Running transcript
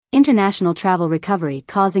international travel recovery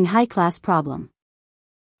causing high-class problem.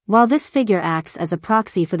 While this figure acts as a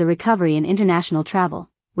proxy for the recovery in international travel,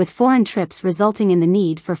 with foreign trips resulting in the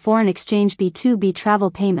need for foreign exchange B2B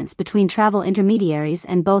travel payments between travel intermediaries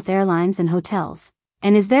and both airlines and hotels,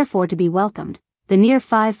 and is therefore to be welcomed, the near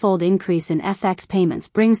five-fold increase in FX payments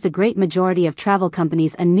brings the great majority of travel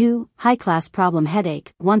companies a new, high-class problem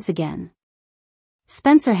headache, once again.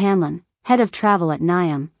 Spencer Hanlon, head of travel at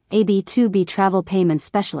NIAM, a B2B travel payments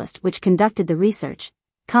specialist which conducted the research,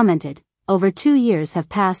 commented, "Over 2 years have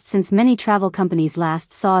passed since many travel companies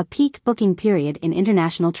last saw a peak booking period in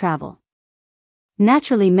international travel.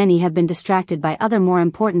 Naturally, many have been distracted by other more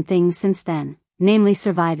important things since then, namely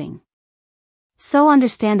surviving. So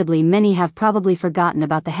understandably many have probably forgotten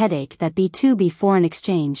about the headache that B2B foreign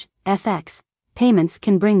exchange, FX, payments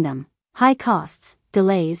can bring them, high costs,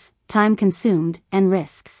 delays, time consumed, and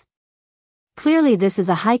risks. Clearly this is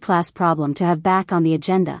a high-class problem to have back on the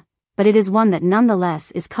agenda, but it is one that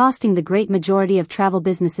nonetheless is costing the great majority of travel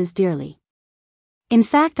businesses dearly. In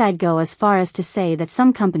fact, I'd go as far as to say that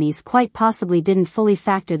some companies quite possibly didn't fully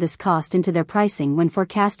factor this cost into their pricing when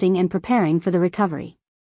forecasting and preparing for the recovery.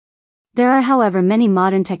 There are, however, many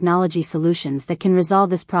modern technology solutions that can resolve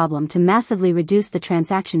this problem to massively reduce the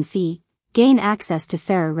transaction fee, gain access to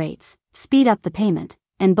fairer rates, speed up the payment,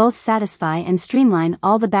 and both satisfy and streamline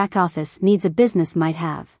all the back-office needs a business might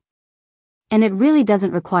have. And it really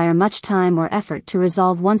doesn't require much time or effort to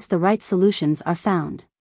resolve once the right solutions are found.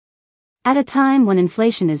 At a time when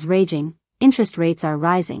inflation is raging, interest rates are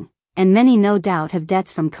rising, and many no doubt have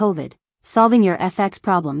debts from COVID, solving your FX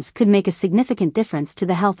problems could make a significant difference to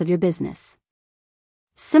the health of your business.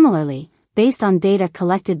 Similarly, based on data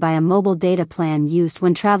collected by a mobile data plan used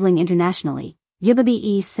when traveling internationally,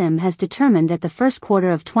 Yubibi eSIM has determined that the first quarter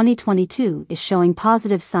of 2022 is showing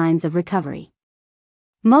positive signs of recovery.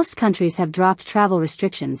 Most countries have dropped travel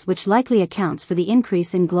restrictions, which likely accounts for the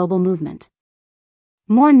increase in global movement.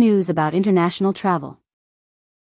 More news about international travel.